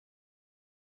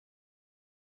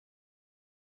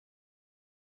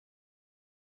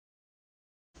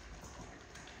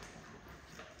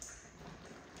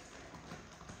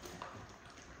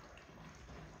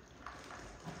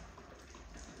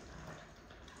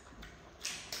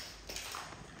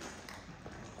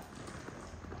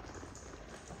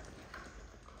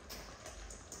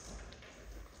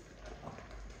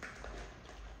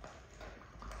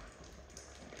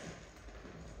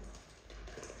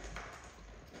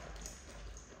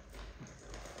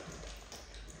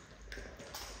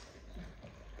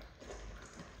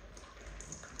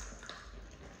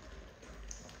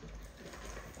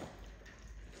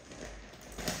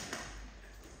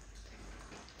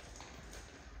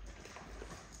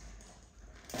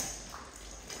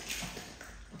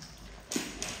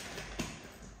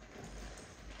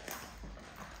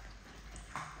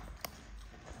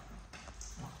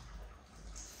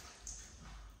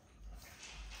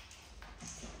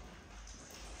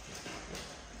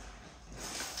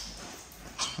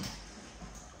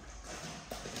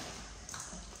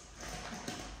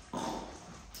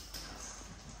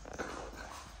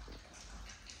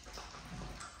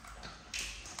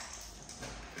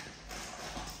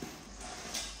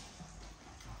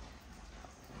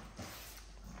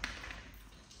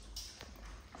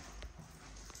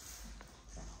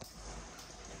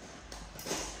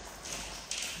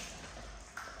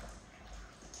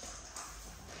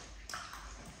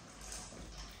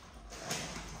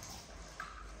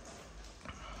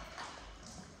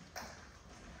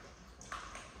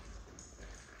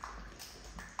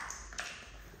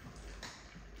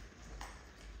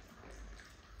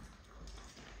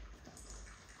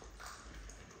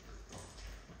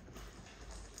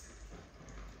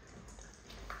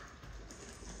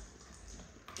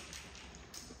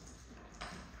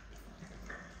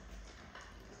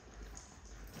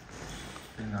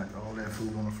that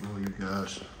food on the floor, you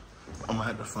guys. I'm gonna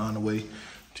have to find a way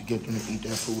to get them to eat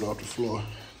that food off the floor,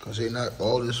 because they not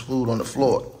all this food on the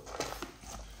floor.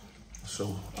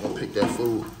 So I'm gonna pick that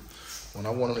food. When I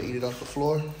want them to eat it off the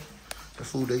floor, the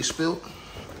food they spilled,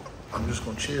 I'm just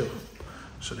gonna chill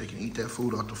so they can eat that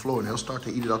food off the floor, and they'll start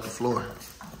to eat it off the floor.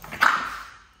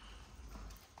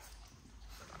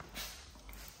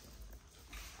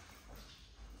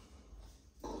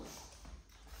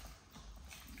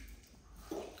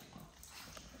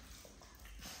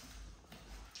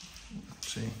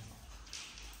 See?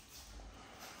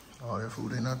 All that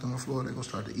food they knocked on the floor, they're gonna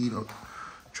start to eat up,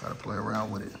 try to play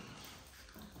around with it.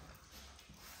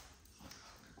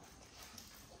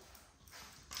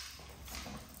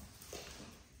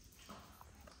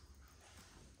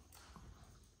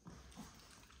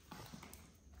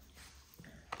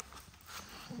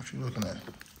 What you looking at?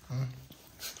 Huh?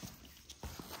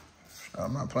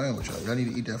 I'm not playing with y'all. Y'all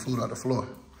need to eat that food off the floor.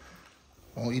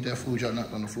 Don't eat that food y'all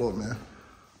knocked on the floor, man.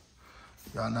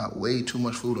 Y'all knocked way too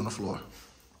much food on the floor.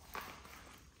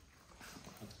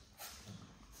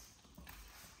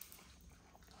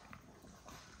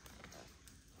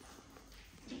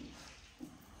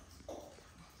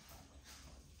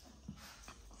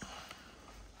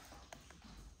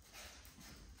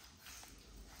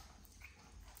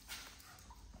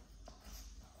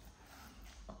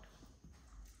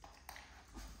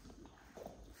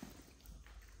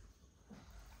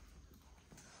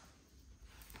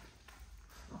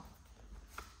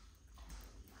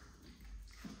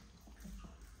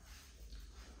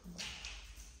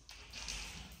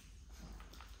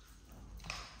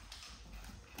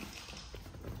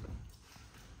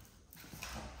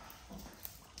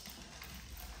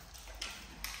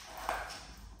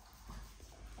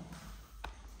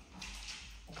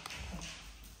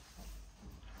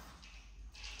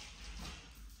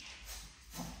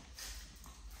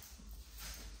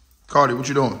 Cardi, what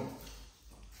you doing?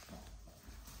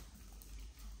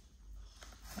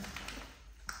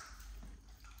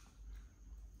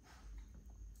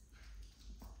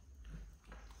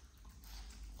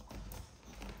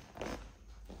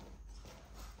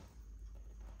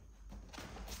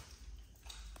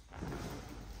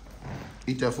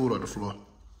 Eat that food on the floor.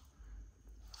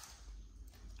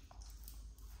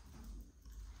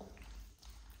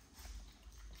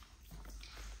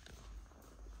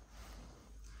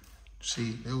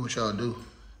 See, that's what y'all do.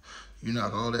 You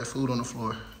knock all that food on the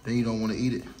floor, then you don't want to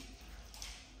eat it.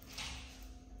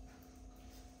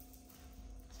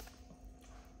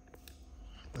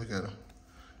 Look at them.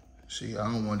 See, I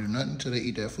don't want to do nothing until they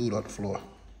eat that food off the floor.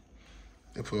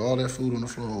 They put all that food on the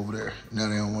floor over there. Now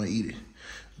they don't want to eat it.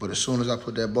 But as soon as I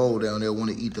put that bowl down, they'll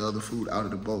want to eat the other food out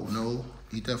of the bowl. No,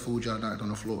 eat that food y'all knocked on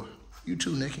the floor. You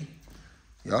too, Nikki.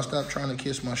 Y'all stop trying to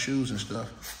kiss my shoes and stuff.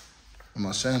 And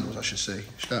my sandals, I should say.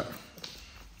 Stop.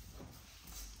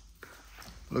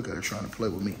 Look at her trying to play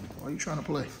with me. Why are you trying to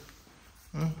play?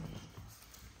 Huh?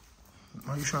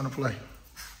 Why are you trying to play?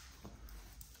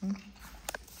 Hmm?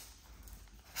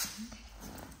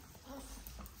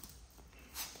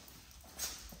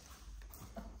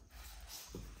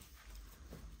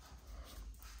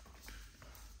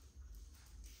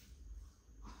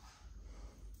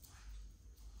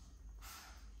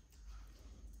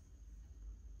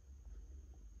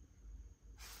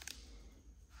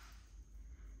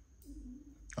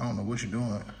 I don't know what you're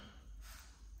doing.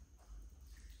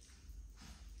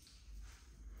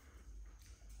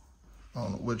 I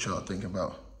don't know what y'all thinking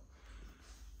about.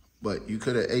 But you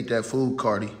could have ate that food,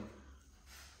 Cardi.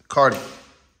 Cardi,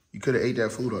 you could have ate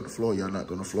that food on the floor. Y'all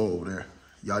knocked on the floor over there.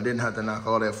 Y'all didn't have to knock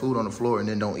all that food on the floor and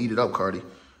then don't eat it up, Cardi.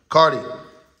 Cardi, you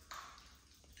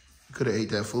could have ate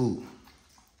that food.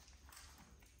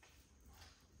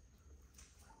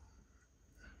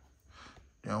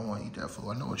 Y'all don't want to eat that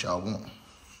food. I know what y'all want.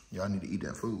 Y'all need to eat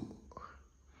that food.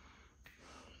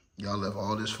 Y'all left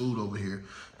all this food over here.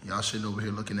 Y'all sitting over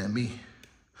here looking at me.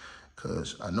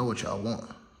 Because I know what y'all want.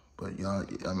 But y'all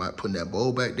not putting that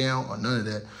bowl back down or none of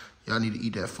that. Y'all need to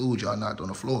eat that food y'all knocked on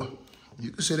the floor.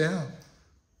 You can sit down.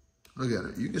 Look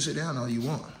at it. You can sit down all you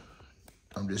want.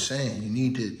 I'm just saying, you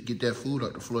need to get that food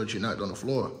off the floor that you knocked on the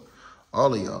floor.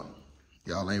 All of y'all.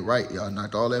 Y'all ain't right. Y'all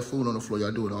knocked all that food on the floor.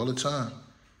 Y'all do it all the time.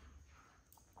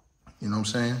 You know what I'm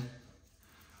saying?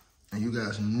 And you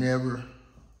guys never,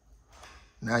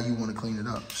 now you want to clean it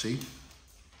up, see?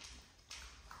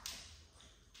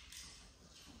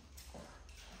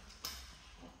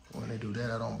 When they do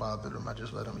that, I don't bother them. I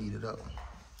just let them eat it up.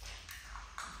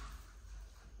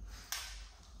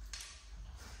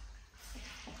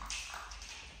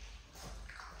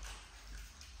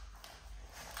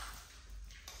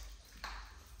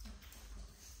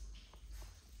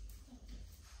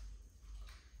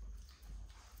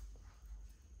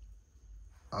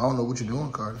 I don't know what you're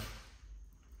doing, Carter.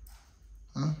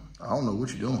 I don't know what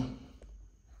you're doing.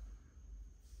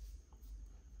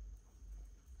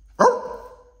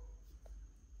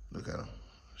 Look at him.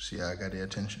 See how I got their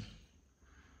attention?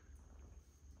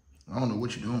 I don't know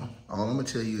what you're doing. All I'm gonna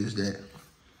tell you is that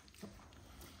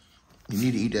you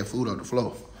need to eat that food off the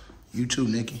floor. You too,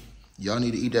 Nikki. Y'all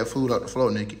need to eat that food off the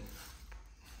floor, Nikki.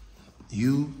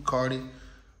 You, Cardi,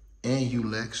 and you,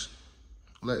 Lex.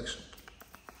 Lex,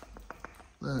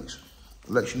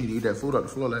 you need to eat that food off the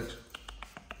floor, Lex.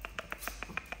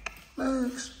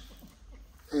 Lex.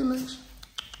 Hey, Lex.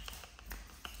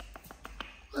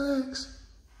 Lex.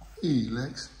 Hey,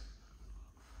 Lex.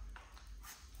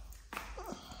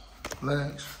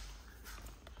 Lex.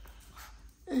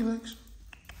 Hey, Lex.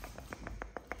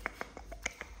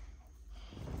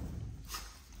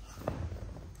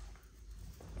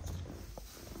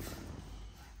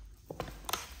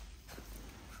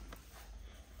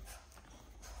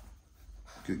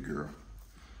 Good girl.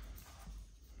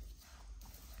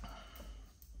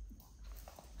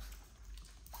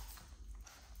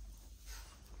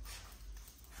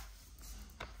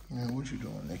 Man, what you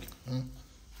doing, Nikki?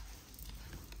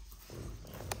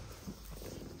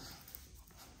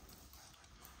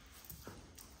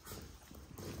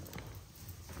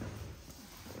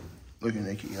 Look at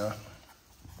Nikki, y'all.